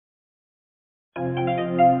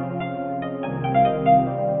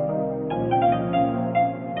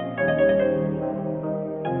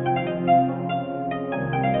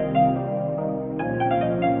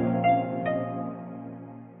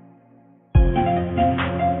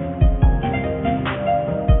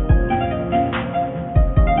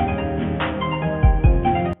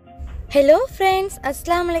Hello friends,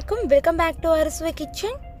 Assalamualaikum. Welcome back to Arusuvai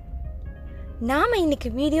kitchen. நாம இன்னைக்கு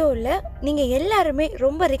வீடியோல நீங்க எல்லாரும்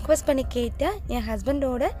ரொம்ப ரிக்வெஸ்ட் பண்ணி கேட்ட என்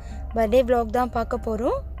ஹஸ்பண்டோட பர்த்டே vlog தான் பார்க்க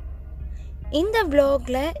போறோம். இந்த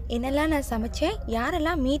vlogல என்னெல்லாம் நான் சமைச்சேன்,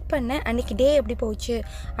 யாரெல்லாம் மீட் பண்ணேன், அன்னைக்கு டே எப்படி போச்சு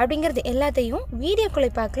அப்படிங்கறது எல்லாத்தையும்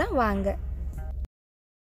வீடியோக்குள்ள பார்க்கலாம் வாங்க.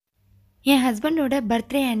 என் ஹஸ்பண்டோட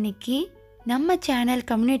பர்த்டே அன்னைக்கு நம்ம சேனல்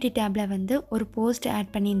கம்யூனிட்டி டாப்ல வந்து ஒரு போஸ்ட்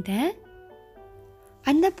ஆட் பண்ணிட்டேன்.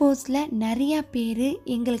 அந்த போஸ்ட்டில் நிறையா பேர்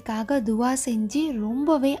எங்களுக்காக துவா செஞ்சு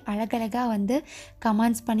ரொம்பவே அழகழகாக வந்து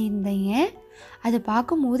கமெண்ட்ஸ் பண்ணியிருந்தீங்க. அதை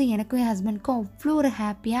பார்க்கும்போது எனக்கும் என் ஹஸ்பண்டுக்கும் அவ்வளோ ஒரு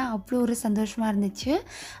ஹாப்பியாக அவ்வளோ ஒரு சந்தோஷமாக இருந்துச்சு.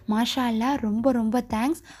 மாஷா அல்லாஹ், ரொம்ப ரொம்ப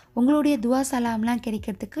தேங்க்ஸ். உங்களுடைய துவா சலாம்லாம்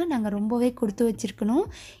கிடைக்கிறதுக்கு நாங்கள் ரொம்பவே கொடுத்து வச்சுருக்கணும்.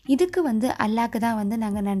 இதுக்கு வந்து அல்லாஹ்க்கு தான் வந்து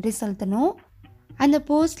நாங்கள் நன்றி செலுத்தணும். அந்த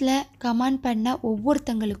போஸ்ட்டில் கமெண்ட் பண்ண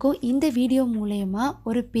ஒவ்வொருத்தங்களுக்கும் இந்த வீடியோ மூலயமா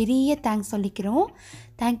ஒரு பெரிய தேங்க்ஸ் சொல்லிக்கிறோம்.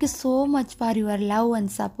 Thank you so much for your love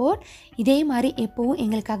and support. இதே மாதிரி எப்போவும்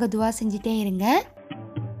எங்களுக்காக துவா செஞ்சிட்டே இருங்க.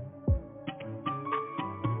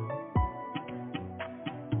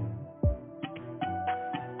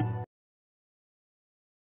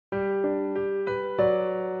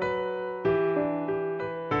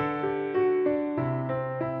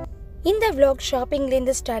 இந்த vlog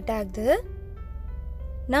ஷாப்பிங்லேருந்து ஸ்டார்ட் ஆகுது.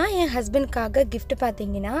 நான் என் ஹஸ்பண்ட்காக கிஃப்ட்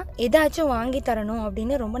பார்த்தீங்கன்னா ஏதாச்சும் வாங்கி தரணும்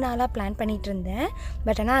அப்படின்னு ரொம்ப நாளாக பிளான் பண்ணிகிட்டு இருந்தேன்.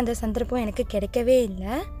 பட் ஆனால் அந்த சந்தர்ப்பம் எனக்கு கிடைக்கவே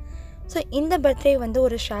இல்லை. ஸோ இந்த பர்த்டே வந்து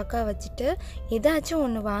ஒரு ஷாக்காக வச்சுட்டு ஏதாச்சும்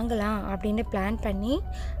ஒன்று வாங்கலாம் அப்படின்னு பிளான் பண்ணி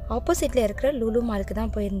ஆப்போசிட்டில் இருக்கிற லூலு மாலுக்கு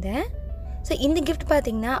தான் போயிருந்தேன். ஸோ இந்த கிஃப்ட்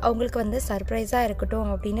பார்த்திங்கன்னா அவங்களுக்கு வந்து சர்ப்ரைஸாக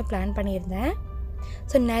இருக்கட்டும் அப்படின்னு பிளான் பண்ணியிருந்தேன்.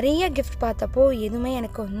 ஸோ நிறைய கிஃப்ட் பார்த்தப்போ எதுவுமே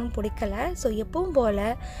எனக்கு ஒன்றும் பிடிக்கல. ஸோ எப்பவும் போல்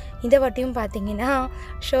இந்த வாட்டியும் பார்த்தீங்கன்னா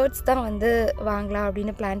ஷர்ட்ஸ் தான் வந்து வாங்கலாம்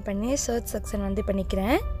அப்படின்னு பிளான் பண்ணி ஷர்ட் செக்ஷன் வந்து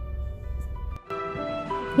பண்ணிக்கிறேன்.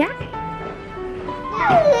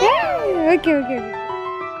 ஓகே ஓகே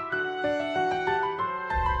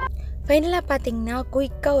ஃபைனலாக பார்த்தீங்கன்னா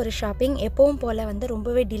குயிக்காக ஒரு ஷாப்பிங் எப்பவும் போல் வந்து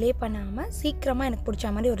ரொம்பவே டிலே பண்ணாமல் சீக்கிரமாக எனக்கு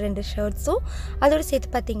பிடிச்ச மாதிரி ஒரு 2 ஷர்ட்ஸும் அதோடு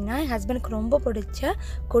சேர்த்து பார்த்தீங்கன்னா என் ஹஸ்பண்டுக்கு ரொம்ப பிடிச்ச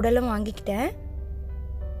குடலும் வாங்கிக்கிட்டேன்.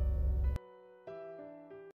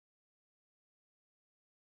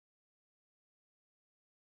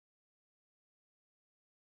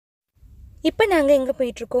 இப்போ நாங்கள் எங்கே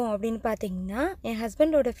போயிட்டுருக்கோம் அப்படின்னு பார்த்தீங்கன்னா என்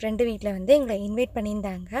ஹஸ்பண்டோட ஃப்ரெண்டு வீட்டில் வந்து எங்களை இன்வைட்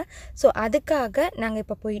பண்ணியிருந்தாங்க. ஸோ அதுக்காக நாங்கள்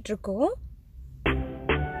இப்போ போயிட்டுருக்கோம்.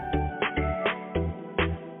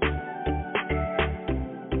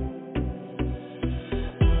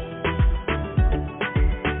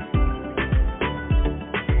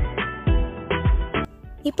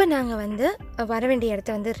 இப்போ நாங்கள் வந்து வர வேண்டிய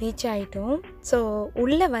இடத்த வந்து ரீச் ஆகிட்டோம். ஸோ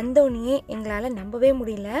உள்ளே வந்தோடனே எங்களால் நம்பவே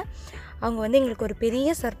முடியல. அவங்க வந்து எங்களுக்கு ஒரு பெரிய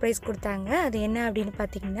சர்ப்ரைஸ் கொடுத்தாங்க. அது என்ன அப்படின்னு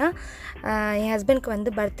பார்த்திங்கன்னா என் ஹஸ்பண்டுக்கு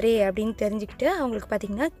வந்து பர்த்டே அப்படின்னு தெரிஞ்சுக்கிட்டு அவங்களுக்கு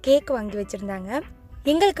பார்த்திங்கன்னா கேக் வாங்கி வச்சுருந்தாங்க.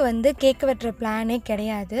 எங்களுக்கு வந்து கேக் வெட்டுற பிளானே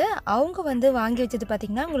கிடையாது. அவங்க வந்து வாங்கி வச்சது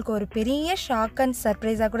பார்த்திங்கன்னா அவங்களுக்கு ஒரு பெரிய ஷாக் அண்ட்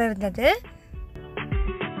சர்ப்ரைஸாக கூட இருந்தது.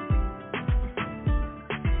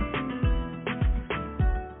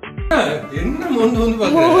 என்ன மோந்து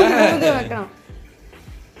பாக்குறேன்.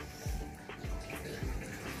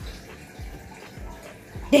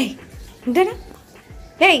 டேய் இந்தடா,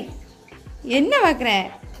 டேய் என்ன பாக்குற?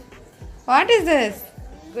 What is this?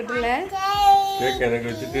 குட்ல கேக் எனக்கு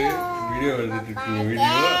வச்சிட்டு வீடியோ எடுத்துட்டு இருக்கீங்க.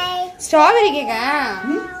 வீடியோ ஸ்ட்ராபெரி கேக்கா?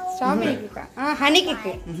 ஸ்ட்ராபெரி கேக்கா? Honey cake.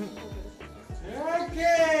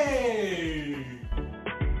 ஓகே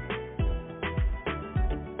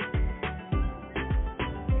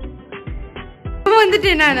வந்துட்டு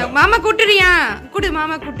நான் மாமா கூட்டுறியா? கூடு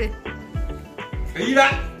மாமா கூட்டு. ஐயா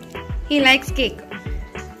He likes cake.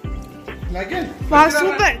 like it. Wow,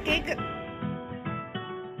 super cake.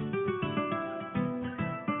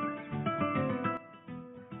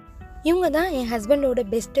 இவங்க தான் என் ஹஸ்பண்டோட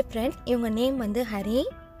பெஸ்ட் ஃப்ரெண்ட். இவங்க நேம் வந்து ஹரி.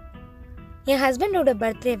 என் ஹஸ்பண்டோட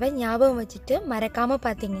பர்த்டேவை ஞாபகம் வச்சுட்டு மறக்காமல்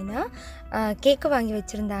பார்த்தீங்கன்னா கேக்கு வாங்கி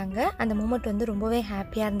வச்சுருந்தாங்க. அந்த மூமெண்ட் வந்து ரொம்பவே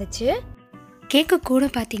ஹாப்பியாக இருந்துச்சு. கேக்கு கூட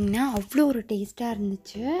பார்த்திங்கன்னா அவ்வளோ ஒரு டேஸ்ட்டாக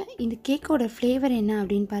இருந்துச்சு. இந்த கேக்கோட ஃப்ளேவர் என்ன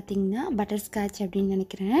அப்படின்னு பார்த்தீங்கன்னா பட்டர் ஸ்காட்ச் அப்படின்னு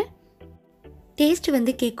நினைக்கிறேன். டேஸ்ட்டு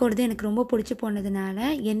வந்து கேக்கோடது எனக்கு ரொம்ப பிடிச்சி போனதுனால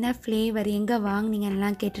என்ன ஃப்ளேவர் எங்கே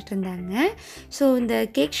வாங்கினீங்கலாம் கேட்டுட்டு இருந்தாங்க. ஸோ இந்த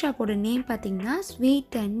கேக் ஷாப்போட நேம் பார்த்திங்கன்னா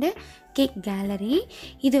ஸ்வீட் அண்டு கேக் கேலரி.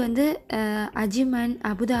 இது வந்து அஜ்மன்,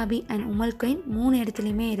 அபுதாபி அண்ட் உமல் குயின் 3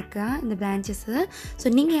 இடத்துலையுமே இருக்கா இந்த பிரான்ச்சஸ்ஸு. ஸோ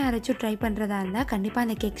நீங்கள் யாராச்சும் ட்ரை பண்ணுறதா இருந்தால் கண்டிப்பாக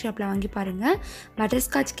அந்த கேக் ஷாப்பில் வாங்கி பாருங்கள்.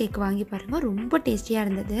 பட்டர்ஸ்காட்ச் கேக் வாங்கி பாருங்கள், ரொம்ப டேஸ்டியாக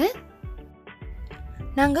இருந்தது.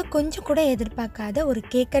 நாங்கள் கொஞ்சம் கூட எதிர்பார்க்காத ஒரு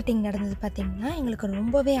கேக் கட்டிங் நடந்தது பார்த்திங்கன்னா எங்களுக்கு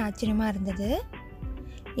ரொம்பவே ஆச்சரியமாக இருந்தது.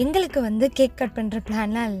 எங்களுக்கு வந்து கேக் கட் பண்ணுற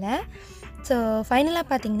பிளான்லாம் இல்லை. ஸோ ஃபைனலாக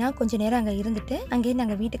பார்த்திங்கன்னா கொஞ்சம் நேரம் அங்கே இருந்துட்டு அங்கேயே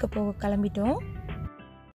நாங்கள் வீட்டுக்கு போக கிளம்பிட்டோம்.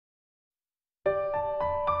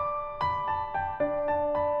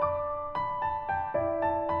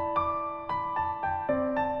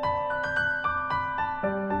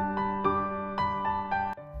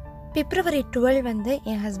 பிப்ரவரி 12 வந்து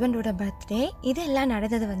என் ஹஸ்பண்டோட பர்த்டே. இதெல்லாம்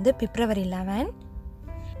நடந்தது வந்து பிப்ரவரி 11.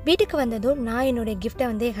 வீட்டுக்கு வந்ததும் நான் என்னுடைய கிஃப்ட்டை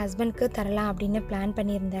வந்து என் ஹஸ்பண்ட்க்கு தரலாம் அப்படின்னு பிளான்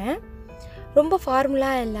பண்ணியிருந்தேன். ரொம்ப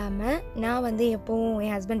ஃபார்முலாக இல்லாமல் நான் வந்து எப்போவும்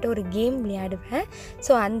என் ஹஸ்பண்ட்டு ஒரு கேம் விளையாடுவேன்.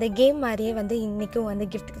 ஸோ அந்த கேம் மாதிரியே வந்து இன்றைக்கும் வந்து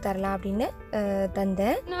கிஃப்ட்டுக்கு தரலாம் அப்படின்னு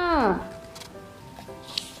தந்தேன்.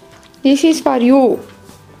 This is for you.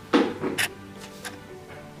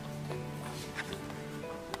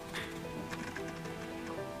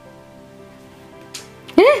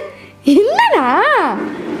 இல்லடா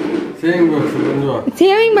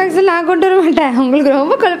சேவிங் பாக்ஸ் நான் கொண்டு வர மாட்டேன். உங்களுக்கு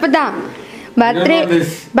ரொம்ப குழப்பதான்.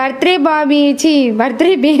 Birthday Bobby C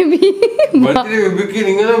birthday baby. Birthday பேபிக்கு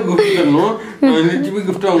நீங்க தான் gift தரணும். நான் நிச்சயமா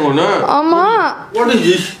gift வாங்குவேனா? ஆமா. What is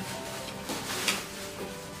this?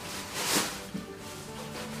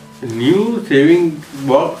 New saving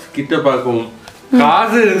box கிட்ட பாக்கும்.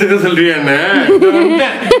 காசு எடுத்துக்க சொல்றியா என்ன?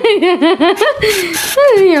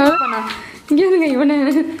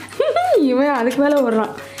 இவன் அதுக்கு மேல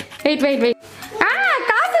ஓடுறான். வெயிட்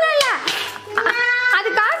காசுலாம் இல்ல. அது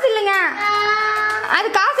காசு இல்லைங்க. அது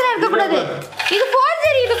காசுலாம் இருக்கக்கூடாது. இது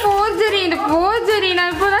போர்ஜரி.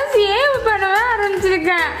 நான் இப்போதான் சேவ் பண்ணவே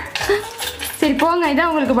ஆரம்பிச்சிருக்கேன். சரி போங்க, இதான்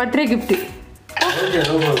உங்களுக்கு பர்த்டே கிஃப்ட்.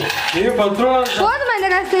 போதுமா இந்த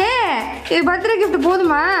காசு? இது பர்த்டே கிஃப்ட்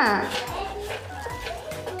போதுமா?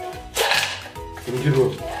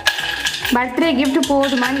 பர்த்டே கிஃப்ட்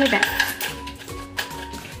போதுமான்னு கேட்டேன்.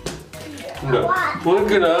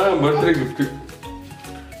 உனக்கு நான் பர்த்டே கிஃப்ட்.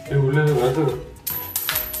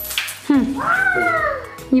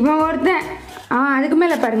 இவன் ஒருத்தன் அதுக்கு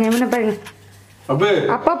மேல பாருங்க, இவனை பாருங்க.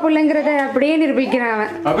 அப்பா பிள்ளைங்கிறத அப்படியே நிரூபிக்கிறான்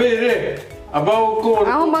அவன்.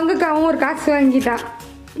 அவன் பங்குக்கு அவன் ஒரு காசு வாங்கிட்டான்.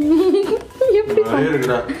 எப்படி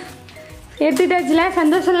எடுத்துட்டாச்சுல,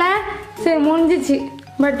 சந்தோஷம்ல. சரி முடிஞ்சிச்சு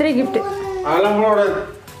பர்த்டே கிஃப்ட்.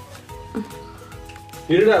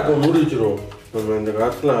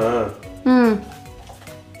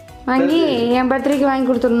 வாங்கி என் பர்த்டேக்கு வாங்கி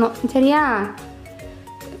கொடுத்துடணும். சரியா?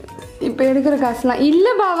 இப்ப எடுக்கிற காசுலாம் இல்ல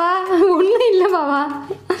பாவா. ஒண்ணும் இல்ல பாவா.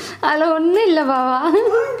 அதுல ஒண்ணும் இல்ல பாவா.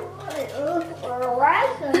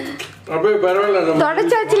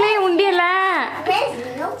 தொடச்சாச்சுலே உண்டியல.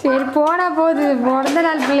 சரி போனா போகுது, பிறந்த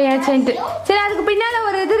நாள் பிள்ளையாச்சுன்ட்டு. சரி அதுக்கு பின்னால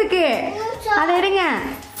ஒரு இது இருக்கு, அதை எடுங்க.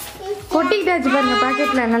 கொட்டிக்கிட்டாச்சு பாருங்க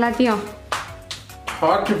பாக்கெட்ல எல்லாத்தையும்.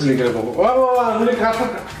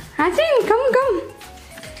 Ajay come come.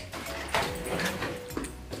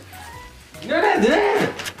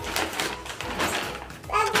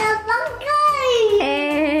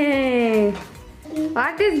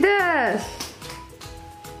 What is this?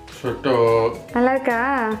 நல்லா இருக்கா?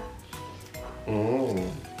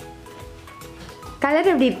 கலர்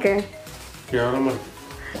எப்படி இருக்கு?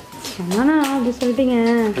 அப்படி சொல்லிட்டீங்க.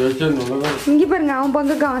 இங்க பாருங்க, அவன்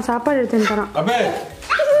பங்குக்கு அவன் சாப்பாடு எடுத்துன்னு தரான்.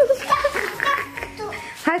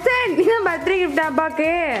 ஹசன் இதான் பர்த்டே கிஃப்ட்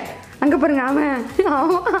அப்பாக்கு. அங்க பாருங்க,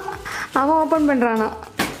 அவன் ஓபன் பண்றானா.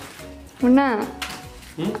 உன்ன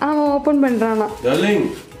அவன் ஓபன் பண்றானா.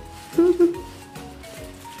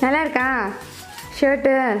 நல்லா இருக்கா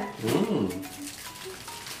ஷர்ட்டு?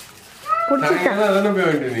 பிடிச்சிருக்கா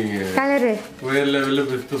கலரு?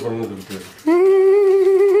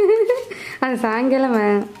 அது சாயங்காலம்.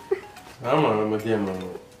 ஆமா மத்தியானம்.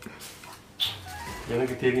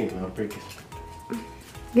 எனக்கு தெரியும்.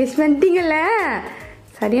 கெஸ் பண்ணிட்டீங்கல்ல.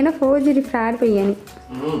 சரியான ஃபோர்ஜரி ஃப்ராட் பையன்.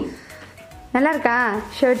 நல்லா இருக்கா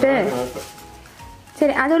ஷர்ட்டு?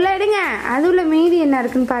 சரி அது உள்ள எடுங்க. அது உள்ள மீதி என்ன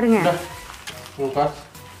இருக்குன்னு பாருங்க.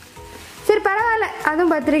 சரி பரவாயில்ல,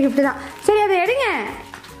 அதுவும் பர்த்டே கிஃப்ட் தான். சரி அதை எடுங்க.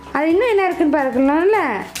 அது இன்னும் என்ன இருக்குன்னு பாருக்கலாம்ல.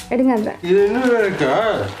 எடுங்க. அந்த இது இன்னும் இருக்கா?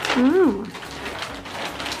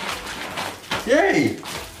 ஏய்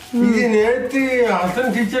இது நேத்து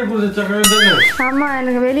ஹசன் டீச்சர் கொடுத்த சாக்லேட் தானே? ஆமா,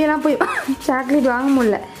 எனக்கு வெளியெல்லாம் போய் சாக்லேட் வாங்க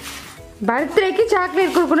முடியல. பர்த்டேக்கு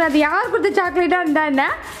சாக்லேட் கொடுக்கணும். அது யார் கொடுத்த சாக்லேட்டா இருந்தா என்ன?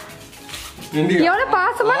 எவ்வளவு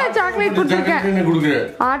பாசமா நான் சாக்லேட் கொடுத்துருக்கேன்.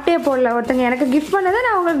 ஆட்டே போடல. ஒருத்தங்க எனக்கு கிஃப்ட் பண்ணதை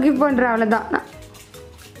நான் உங்களுக்கு கிஃப்ட் பண்றேன், அவ்வளவுதான்.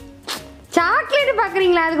 சாக்லேட்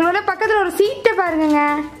பாக்குறீங்களா? அதுக்குள்ள பக்கத்துல ஒரு சீட்டை பாருங்க.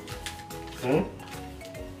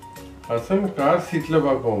 ஹசன் கார் சீட்ல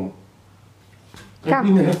பாப்போம்.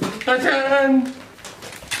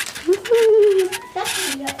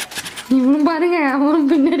 இவனும் பாருங்க, அவனும்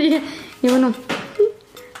பின்னாடியே இவனும்.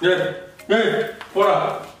 போடா,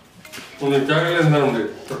 உனக்கு சாக்லேட் இருந்தா உண்டு.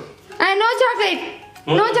 No chocolate,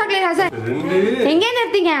 no chocolate Hasan. எங்க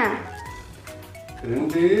நிறுத்தீங்க?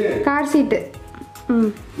 கார் சீட்டு.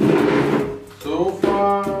 Sofa,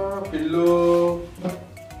 pillow.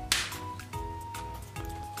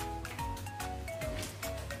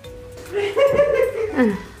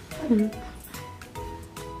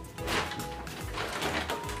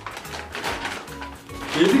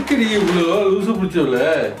 எதுக்குடி இவ்வளோ லூசு பிடிச்சவள?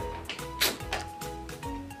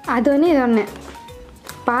 அது ஒன்று இது ஒன்று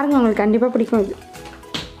பாருங்கள், உங்களுக்கு கண்டிப்பாக பிடிக்கும். இது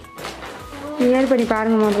ஏர் பண்ணி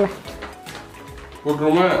பாருங்கள் முதல்ல.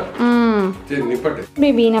 போட்டுருமா? சரி நிப்பாட்டு.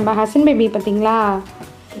 பேபி நம்ம ஹசன் பேபி பார்த்தீங்களா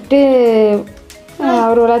விட்டு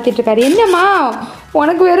அவர் விளாத்திட்டுருக்காரு. என்னம்மா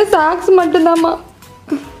உனக்கு வெறும் சாக்ஸ் மட்டும்தாம்மா,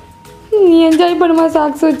 நீ என்ஜாய் பண்ணுமா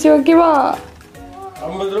சாக்ஸ் வச்சு, ஓகேவா?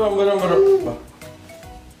 50 ரூபா 50 ரூபா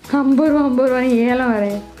 50 ரூபா 50 ரூபா ஏலம்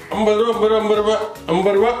வரேன். 50 ரூபா 50 ரூபா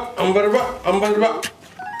 50 ரூபா 50 ரூபா 50 ரூபா.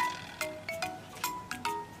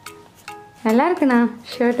 நல்லா இருக்குண்ணா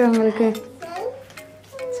ஷர்ட் உங்களுக்கு,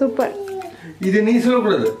 சூப்பர். இது நீ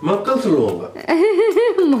சொல்லக்கூடாது, மக்கள் சொல்லுவாங்க.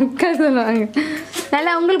 மக்கள் சொல்லுவாங்க.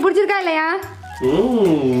 நல்லா உங்களுக்கு பிடிச்சிருக்கா இல்லையா?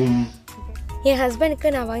 என் ஹஸ்பண்டுக்கு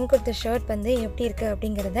நான் வாங்கி கொடுத்த ஷர்ட் வந்து எப்படி இருக்குது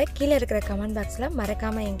அப்படிங்கிறத கீழே இருக்கிற கமெண்ட் பாக்ஸில்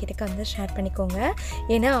மறக்காமல் என்கிட்ட வந்து ஷேர் பண்ணிக்கோங்க.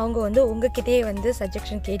 ஏன்னா அவங்க வந்து உங்ககிட்டயே வந்து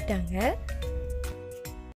சஜஷன் கேட்டாங்க.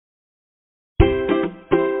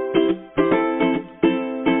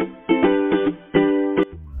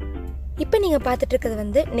 இப்போ நீங்கள் பார்த்துட்ருக்கிறது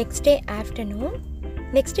வந்து next day afternoon.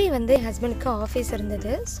 Next day வந்து என் ஹஸ்பண்டுக்கு ஆஃபீஸ்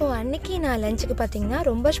இருந்தது. ஸோ அன்றைக்கி நான் லஞ்சுக்கு பார்த்தீங்கன்னா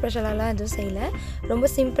ரொம்ப ஸ்பெஷலாலாம் எதுவும் செய்யலை, ரொம்ப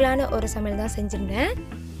சிம்பிளான ஒரு சமையல் தான் செஞ்சுருந்தேன்.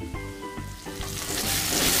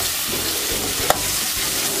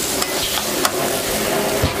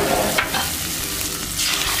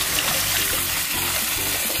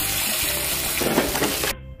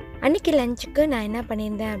 அன்றைக்கி லஞ்சுக்கு நான் என்ன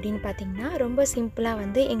பண்ணியிருந்தேன் அப்படின்னு பார்த்தீங்கன்னா, ரொம்ப சிம்பிளாக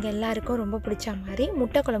வந்து எங்கள் எல்லாருக்கும் ரொம்ப பிடிச்ச மாதிரி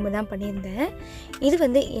முட்டை குழம்பு தான் பண்ணியிருந்தேன். இது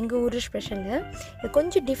வந்து எங்கள் ஊர் ஸ்பெஷலு. இது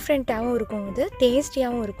கொஞ்சம் டிஃப்ரெண்ட்டாகவும் இருக்கும், இது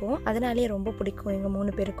டேஸ்டியாகவும் இருக்கும், அதனாலே ரொம்ப பிடிக்கும் எங்கள்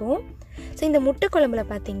 3 பேருக்கும். ஸோ இந்த முட்டை குழம்புல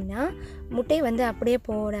பார்த்திங்கன்னா முட்டையை வந்து அப்படியே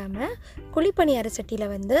போடாமல் குழிப்பணியார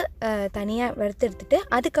சட்டியில் வந்து தனியாக வறுத்து எடுத்துகிட்டு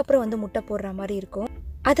அதுக்கப்புறம் வந்து முட்டை போடுற மாதிரி இருக்கும்.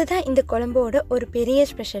 அதுதான் இந்த குழம்போட ஒரு பெரிய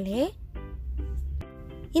ஸ்பெஷலே.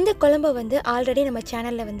 இந்த குழம்பை வந்து ஆல்ரெடி நம்ம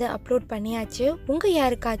சேனலில் வந்து அப்லோட் பண்ணியாச்சு. உங்கள்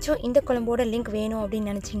யாருக்காச்சும் இந்த குழம்போட லிங்க் வேணும்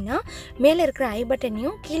அப்படின்னு நினச்சிங்கன்னா மேலே இருக்கிற ஐ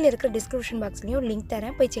பட்டனையும் கீழே இருக்கிற டிஸ்கிரிப்ஷன் பாக்ஸ்லேயும் லிங்க்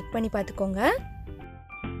தரேன், போய் செக் பண்ணி பார்த்துக்கோங்க.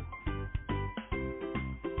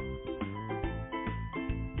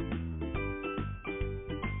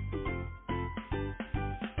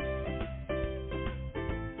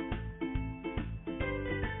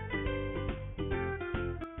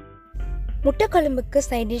 முட்டை குழம்புக்கு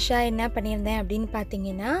சைட் டிஷ்ஷாக என்ன பண்ணியிருந்தேன் அப்படின்னு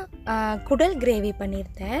பார்த்தீங்கன்னா குடல் கிரேவி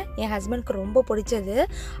பண்ணியிருந்தேன். என் ஹஸ்பண்டுக்கு ரொம்ப பிடிச்சது,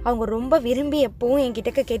 அவங்க ரொம்ப விரும்பி எப்போவும்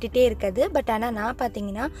என்கிட்ட கேட்டுகிட்டே இருக்காது. பட் ஆனால் நான்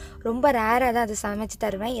பார்த்தீங்கன்னா ரொம்ப ரேராக தான் அது சமைச்சு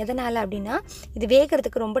தருவேன். எதனால் அப்படின்னா இது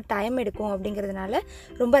வேகிறதுக்கு ரொம்ப டைம் எடுக்கும் அப்படிங்கிறதுனால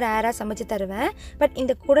ரொம்ப ரேராக சமைச்சு தருவேன். பட்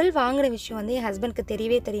இந்த குடல் வாங்கின விஷயம் வந்து என் ஹஸ்பண்டுக்கு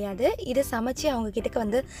தெரியவே தெரியாது. இதை சமைச்சு அவங்க கிட்டக்க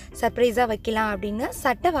வந்து சர்ப்ரைஸாக வைக்கலாம் அப்படின்னு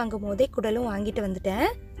சட்டை வாங்கும் போதே குடலும் வாங்கிட்டு வந்துட்டேன்.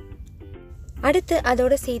 அடுத்து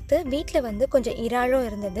அதோடு சேர்த்து வீட்டில் வந்து கொஞ்சம் இறாலும்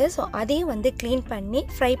இருந்தது. ஸோ அதையும் வந்து க்ளீன் பண்ணி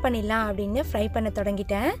ஃப்ரை பண்ணிடலாம் அப்படின்னு ஃப்ரை பண்ண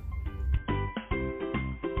தொடங்கிட்டேன்.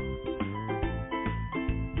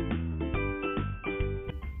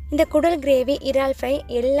 இந்த குடல் கிரேவி, இறால் ஃப்ரை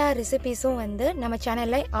எல்லா ரெசிபீஸும் வந்து நம்ம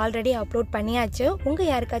சேனலில் ஆல்ரெடி அப்லோட் பண்ணியாச்சு. உங்கள்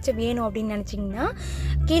யாருக்காச்சும் வேணும் அப்படின்னு நினச்சிங்கன்னா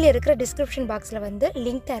கீழே இருக்கிற டிஸ்கிரிப்ஷன் பாக்ஸில் வந்து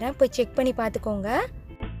லிங்க் தரேன், போய் செக் பண்ணி பார்த்துக்கோங்க.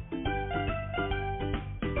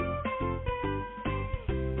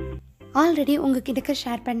 ஆல்ரெடி உங்ககிட்ட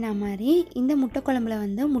ஷேர் பண்ண மாதிரி இந்த முட்டை குழம்புல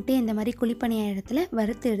வந்து முட்டையை இந்த மாதிரி குழிப்பணியார இடத்துல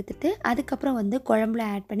வறுத்து எடுத்துகிட்டு அதுக்கப்புறம் வந்து குழம்புல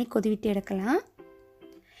ஆட் பண்ணி கொதிவிட்டு எடுக்கலாம்.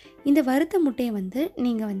 இந்த வறுத்த முட்டையை வந்து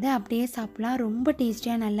நீங்கள் வந்து அப்படியே சாப்பிட்லாம், ரொம்ப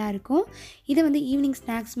டேஸ்டியாக நல்லாயிருக்கும். இதை வந்து ஈவினிங்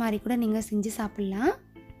ஸ்நாக்ஸ் மாதிரி கூட நீங்கள் செஞ்சு சாப்பிட்லாம்.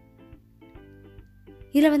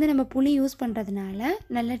 இதில் வந்து நம்ம புளி யூஸ் பண்ணுறதுனால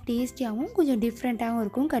நல்ல டேஸ்டியாகவும் கொஞ்சம் டிஃப்ரெண்ட்டாகவும்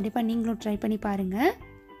இருக்கும். கண்டிப்பாக நீங்களும் ட்ரை பண்ணி பாருங்கள்.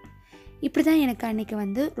 இப்படி தான் எனக்கு அன்றைக்கி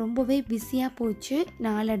வந்து ரொம்பவே பிஸியாக போச்சு,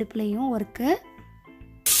 4 அடுப்புலையும் ஒர்க்கு.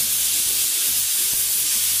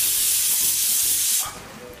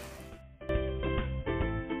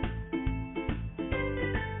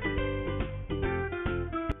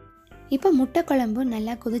 இப்போ முட்டை குழம்பு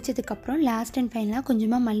நல்லா கொதிச்சதுக்கப்புறம் லாஸ்ட் அண்ட் ஃபைனலாக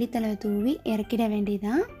கொஞ்சமாக மல்லித்தலை தூவி இறக்கிட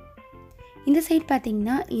வேண்டியதான். இந்த சைட்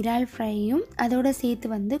பார்த்திங்கன்னா இறால் ஃப்ரையும் அதோடு சேர்த்து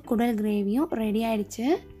வந்து குடல் கிரேவியும் ரெடி ஆகிடுச்சு.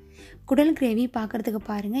 குடல் கிரேவி பார்க்குறதுக்கு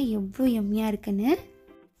பாருங்கள் எவ்வளோ எம்மியாக இருக்குன்னு.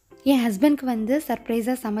 என் ஹஸ்பண்ட்க்கு வந்து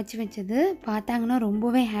சர்ப்ரைஸாக சமைச்சு வச்சது பார்த்தாங்கன்னா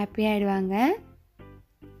ரொம்பவே ஹாப்பியாகிடுவாங்க.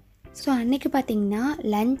 ஸோ அன்றைக்கி பார்த்திங்கன்னா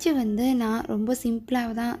லஞ்சு வந்து நான் ரொம்ப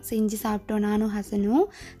சிம்பிளாக தான் செஞ்சு சாப்பிட்டோம் நானும் ஹசனும்.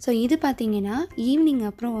 ஸோ இது பார்த்திங்கன்னா ஈவினிங்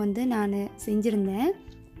அப்புறம் வந்து நான் செஞ்சுருந்தேன்.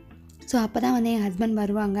 ஸோ அப்போ தான் வந்து என் ஹஸ்பண்ட்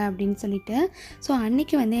வருவாங்க அப்படின்னு சொல்லிட்டு ஸோ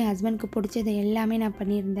அன்றைக்கி வந்து என் ஹஸ்பண்ட்க்கு பிடிச்சது எல்லாமே நான்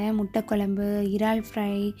பண்ணியிருந்தேன். முட்டை குழம்பு, இறால்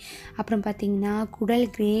ஃப்ரை, அப்புறம் பார்த்திங்கன்னா குடல்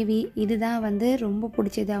கிரேவி, இதுதான் வந்து ரொம்ப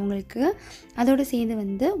பிடிச்சது அவங்களுக்கு. அதோடு சேர்ந்து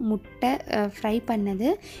வந்து முட்டை ஃப்ரை பண்ணது.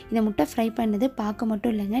 இந்த முட்டை ஃப்ரை பண்ணது பார்க்க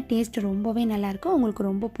மட்டும் இல்லைங்க, டேஸ்ட் ரொம்பவே நல்லாயிருக்கும், அவங்களுக்கு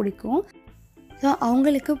ரொம்ப பிடிக்கும். ஸோ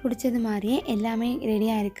அவங்களுக்கு பிடிச்சது மாதிரியே எல்லாமே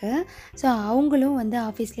ரெடியாக இருக்குது. ஸோ அவங்களும் வந்து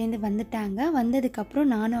ஆஃபீஸ்லேருந்து வந்துட்டாங்க. வந்ததுக்கப்புறம்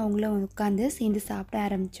நானும் அவங்களும் உட்காந்து சேர்ந்து சாப்பிட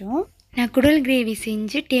ஆரம்பித்தோம். நான் குடல் கிரேவி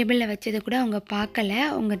செஞ்சு டேபிளில் வச்சது கூட அவங்க பார்க்கல.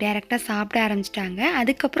 அவங்க டைரெக்டாக சாப்பிட ஆரம்பிச்சிட்டாங்க.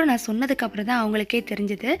 அதுக்கப்புறம் நான் சொன்னதுக்கப்புறம் தான் அவங்களுக்கே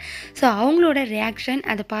தெரிஞ்சுது. ஸோ அவங்களோட ரியாக்ஷன்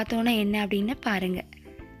அதை பார்த்தோன்னே என்ன அப்படின்னு பாருங்கள்.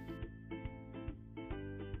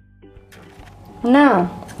 அண்ணா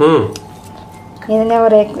இது நான்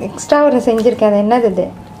ஒரு எக்ஸ்ட்ரா ஒரு செஞ்சுருக்கேன். அது என்னது இது?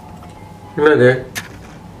 என்னது?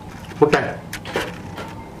 முட்டை.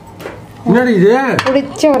 என்னடி இது?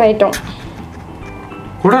 பிடிச்ச ஒரு ஐட்டம்.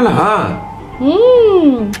 குடலா?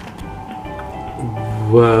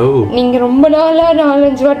 வாவ். நீங்க ரொம்ப நாளா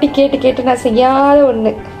 4-5 வாட்டி கேட்டு நான் செய்யாத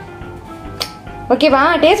ஒண்ணு. ஓகேவா?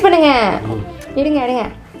 டேஸ்ட் பண்ணுங்க. எடுங்க.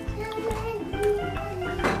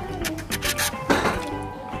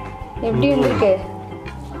 எப்படி வந்திருக்கு?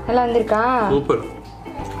 நல்லா வந்திருக்கா? சூப்பர்.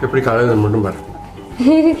 எப்படி கலந்து மட்டும் பாரு.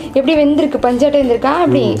 எப்படி வெந்திருக்கு? பஞ்சாட்டம் வெந்திருக்கா?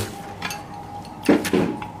 அப்படி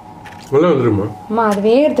நல்லா வந்துருமா? அம்மா அது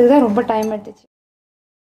வேகிறதுக்கு தான் ரொம்ப டைம் எடுத்துச்சு.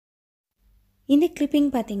 இந்த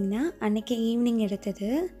கிளிப்பிங் பார்த்திங்கன்னா அன்றைக்கி ஈவினிங் எடுத்தது.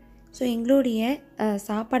 ஸோ எங்களுடைய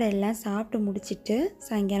சாப்பாடெல்லாம் சாப்பிட்டு முடிச்சுட்டு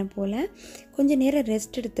சாயங்காலம் போல் கொஞ்சம் நேரம்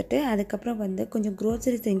ரெஸ்ட் எடுத்துகிட்டு அதுக்கப்புறம் வந்து கொஞ்சம்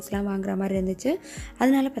க்ரோசரி திங்ஸ்லாம் வாங்குற மாதிரி இருந்துச்சு.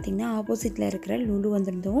 அதனால் பார்த்திங்கன்னா ஆப்போசிட்டில் இருக்கிற லுலு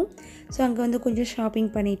வந்திருந்தோம். ஸோ அங்கே வந்து கொஞ்சம் ஷாப்பிங்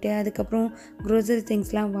பண்ணிவிட்டு அதுக்கப்புறம் க்ரோசரி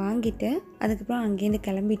திங்ஸ்லாம் வாங்கிட்டு அதுக்கப்புறம் அங்கேருந்து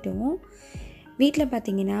கிளம்பிட்டோம். வீட்டில்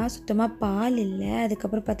பார்த்திங்கன்னா சுத்தமாக பால் இல்லை.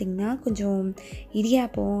 அதுக்கப்புறம் பார்த்திங்கன்னா கொஞ்சம்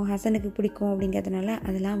இடியாப்பம் ஹசனுக்கு பிடிக்கும் அப்படிங்கிறதுனால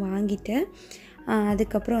அதெல்லாம் வாங்கிட்டு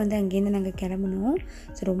அதுக்கப்புறம் வந்து அங்கேருந்து நாங்கள் கிளம்புனோம்.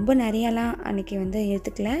 ஸோ ரொம்ப நிறையாலாம் அன்றைக்கி வந்து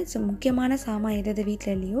எடுத்துக்கல. ஸோ முக்கியமான சாமான் எதாவது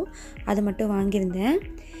வீட்டில் இல்லையோ அது மட்டும் வாங்கியிருந்தேன்.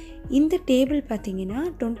 இந்த டேபிள் பார்த்திங்கன்னா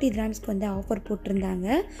 20 dirhamsக்கு வந்து ஆஃபர் போட்டிருந்தாங்க.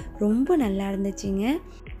 ரொம்ப நல்லா இருந்துச்சுங்க.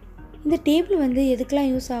 இந்த டேபிள் வந்து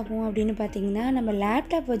எதுக்கெலாம் யூஸ் ஆகும் அப்படின்னு பார்த்திங்கன்னா நம்ம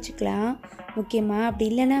லேப்டாப் வச்சுக்கலாம் முக்கியமாக. அப்படி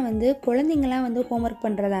இல்லைன்னா வந்து குழந்தைங்களாம் வந்து ஹோம்ஒர்க்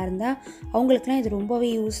பண்ணுறதா இருந்தால் அவங்களுக்குலாம் இது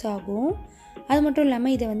ரொம்பவே யூஸ் ஆகும். அது மட்டும்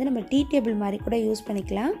இல்லாமல் இதை வந்து நம்ம டீ டேபிள் மாதிரி கூட யூஸ்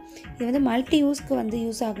பண்ணிக்கலாம். இது வந்து மல்டி யூஸ்க்கு வந்து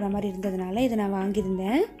யூஸ் ஆகுற மாதிரி இருந்ததுனால இதை நான்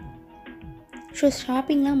வாங்கியிருந்தேன். ஸோ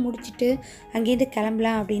ஷாப்பிங்லாம் முடிச்சுட்டு அங்கேருந்து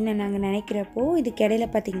கிளம்பலாம் அப்படின்னு நாங்கள் நினைக்கிறப்போ இதுக்கு இடையில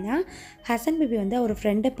பார்த்திங்கன்னா ஹசன் பேபி வந்து அவர்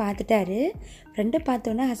ஃப்ரெண்டை பார்த்துட்டாரு. ஃப்ரெண்டை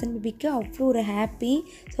பார்த்தோன்னா ஹசன் பேபிக்கு அவ்வளோ ஒரு ஹாப்பி.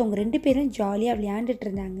 ஸோ அவங்க 2 பேரும் ஜாலியாக விளையாண்டுட்டு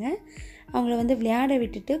இருந்தாங்க. அவங்கள வந்து விளையாட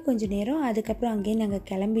விட்டுட்டு கொஞ்சம் நேரம் அதுக்கப்புறம் அங்கேயும் நாங்கள்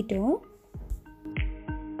கிளம்பிட்டோம்.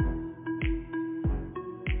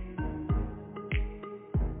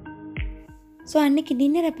 ஸோ அன்றைக்கி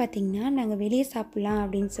டின்னரை பார்த்திங்கன்னா நாங்கள் வெளியே சாப்பிட்லாம்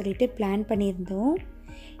அப்படின்னு சொல்லிட்டு பிளான் பண்ணியிருந்தோம்.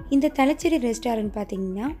 இந்த தலச்சேரி ரெஸ்டாரண்ட்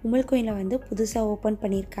பார்த்திங்கன்னா உமல்கோயிலில் வந்து புதுசாக ஓப்பன்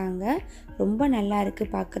பண்ணியிருக்காங்க. ரொம்ப நல்லா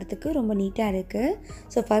இருக்குது, பார்க்குறதுக்கு ரொம்ப நீட்டாக இருக்குது.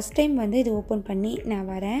 ஸோ ஃபஸ்ட் டைம் வந்து இது ஓப்பன் பண்ணி நான்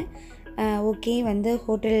வரேன். ஓகே வந்து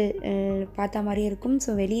ஹோட்டல் பார்த்த மாதிரி இருக்கும்,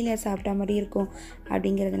 ஸோ வெளியில் சாப்பிட்ட மாதிரி இருக்கும்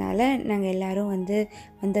அப்படிங்கிறதுனால நாங்கள் எல்லோரும் வந்து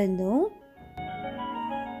வந்திருந்தோம்.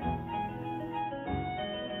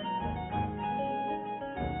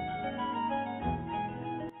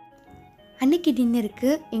 அன்றைக்கி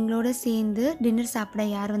டின்னருக்கு எங்களோட சேர்ந்து டின்னர் சாப்பிட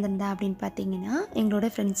யார் வந்திருந்தா அப்படின்னு பார்த்தீங்கன்னா எங்களோட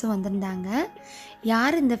ஃப்ரெண்ட்ஸும் வந்திருந்தாங்க.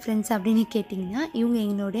 யார் இந்த ஃப்ரெண்ட்ஸ் அப்படின்னு கேட்டிங்கன்னா இவங்க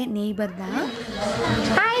எங்களோட நெய்பர் தான்.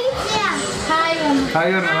 Hi hi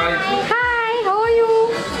hi hi how are you?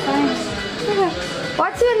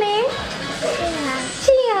 What's your name?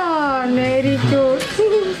 Cyan. Very good.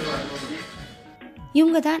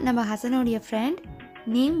 இவங்க தான் நம்ம ஹசனுடைய ஃப்ரெண்ட்.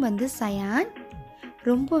 நேம் வந்து சயான்.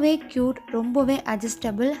 ரொம்பவே க்யூட், ரொம்பவே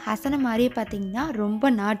அட்ஜஸ்டபிள். ஹசனை மாதிரியே பார்த்திங்கன்னா ரொம்ப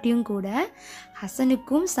நாட்டியும் கூட.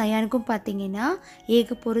 ஹசனுக்கும் சயானுக்கும் பார்த்திங்கன்னா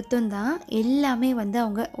ஏக பொருத்தம் தான். எல்லாமே வந்து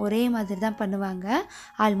அவங்க ஒரே மாதிரி தான் பண்ணுவாங்க.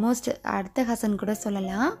 ஆல்மோஸ்ட் அடுத்த ஹசன் கூட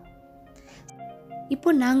சொல்லலாம். இப்போ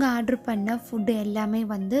நாங்கள் ஆர்டர் பண்ண ஃபுட்டு எல்லாமே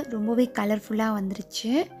வந்து ரொம்பவே கலர்ஃபுல்லாக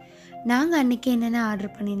வந்துருச்சு. நாங்கள் அன்றைக்கி என்னென்ன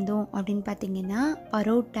ஆர்டர் பண்ணியிருந்தோம் அப்படின்னு பார்த்திங்கன்னா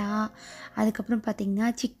பரோட்டா, அதுக்கப்புறம் பார்த்திங்கன்னா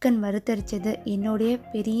சிக்கன் வறுத்தரிச்சது என்னுடைய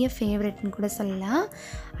பெரிய ஃபேவரெட்னு கூட சொல்லலாம்.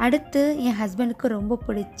 அடுத்து என் ஹஸ்பண்டுக்கு ரொம்ப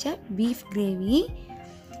பிடிச்ச பீஃப் கிரேவி.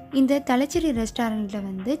 இந்த தலச்சேரி ரெஸ்டாரண்ட்டில்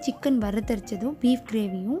வந்து சிக்கன் வறுத்தரிச்சதும் பீஃப்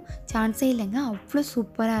கிரேவியும் சான்ஸே இல்லைங்க, அவ்வளோ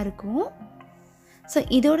சூப்பராக இருக்கும். ஸோ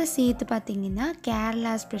இதோடு சேர்த்து பார்த்திங்கன்னா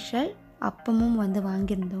கேரளா ஸ்பெஷல் அப்பமும் வந்து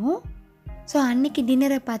வாங்கியிருந்தோம். ஸோ அன்றைக்கி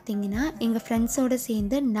டின்னரை பார்த்திங்கன்னா எங்கள் ஃப்ரெண்ட்ஸோடு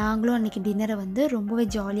சேர்ந்து நாங்களும் அன்றைக்கி டின்னரை வந்து ரொம்பவே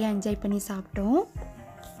ஜாலியாக என்ஜாய் பண்ணி சாப்பிட்டோம்.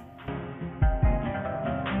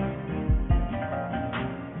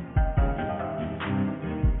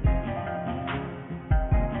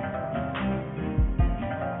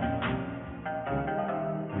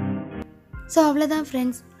 ஸோ அவ்வளோதான்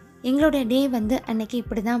ஃப்ரெண்ட்ஸ், எங்களோட டே வந்து அன்றைக்கி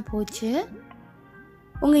இப்படி தான் போச்சு.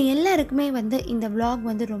 உங்கள் எல்லாருக்குமே வந்து இந்த vlog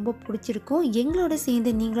வந்து ரொம்ப பிடிச்சிருக்கும். எங்களோட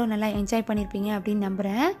சேர்ந்து நீங்களும் நல்லா என்ஜாய் பண்ணியிருப்பீங்க அப்படின்னு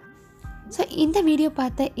நம்புகிறேன். ஸோ இந்த வீடியோ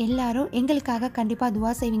பார்த்த எல்லாரும் எங்களுக்காக கண்டிப்பாக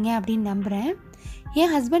துவா செய்வீங்க அப்படின்னு நம்புகிறேன்.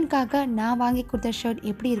 என் ஹஸ்பண்ட்காக நான் வாங்கி கொடுத்த ஷர்ட்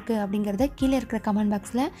எப்படி இருக்குது அப்படிங்கிறத கீழே இருக்கிற கமெண்ட்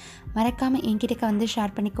பாக்ஸில் மறக்காமல் என்கிட்ட வந்து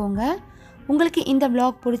ஷேர் பண்ணிக்கோங்க. உங்களுக்கு இந்த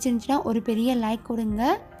vlog பிடிச்சிருந்துச்சுன்னா ஒரு பெரிய லைக் கொடுங்க.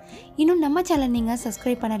 இன்னும் நம்ம சேனல் நீங்கள்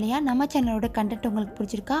சப்ஸ்கிரைப் பண்ணலையா? நம்ம சேனலோட கண்டென்ட் உங்களுக்கு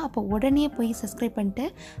பிடிச்சிருக்கா? அப்போ உடனே போய் சப்ஸ்கிரைப் பண்ணிட்டு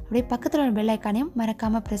அப்படியே பக்கத்தில் ஒரு பெல் ஐக்கானையும்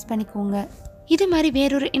மறக்காமல் ப்ரெஸ் பண்ணிக்கோங்க. இது மாதிரி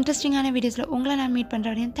வேறொரு இன்ட்ரெஸ்டிங்கான வீடியோஸில் உங்களை நான் மீட் பண்ணுற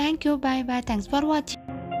வரையும் thank you, bye bye, thanks for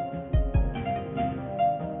வாட்சிங்.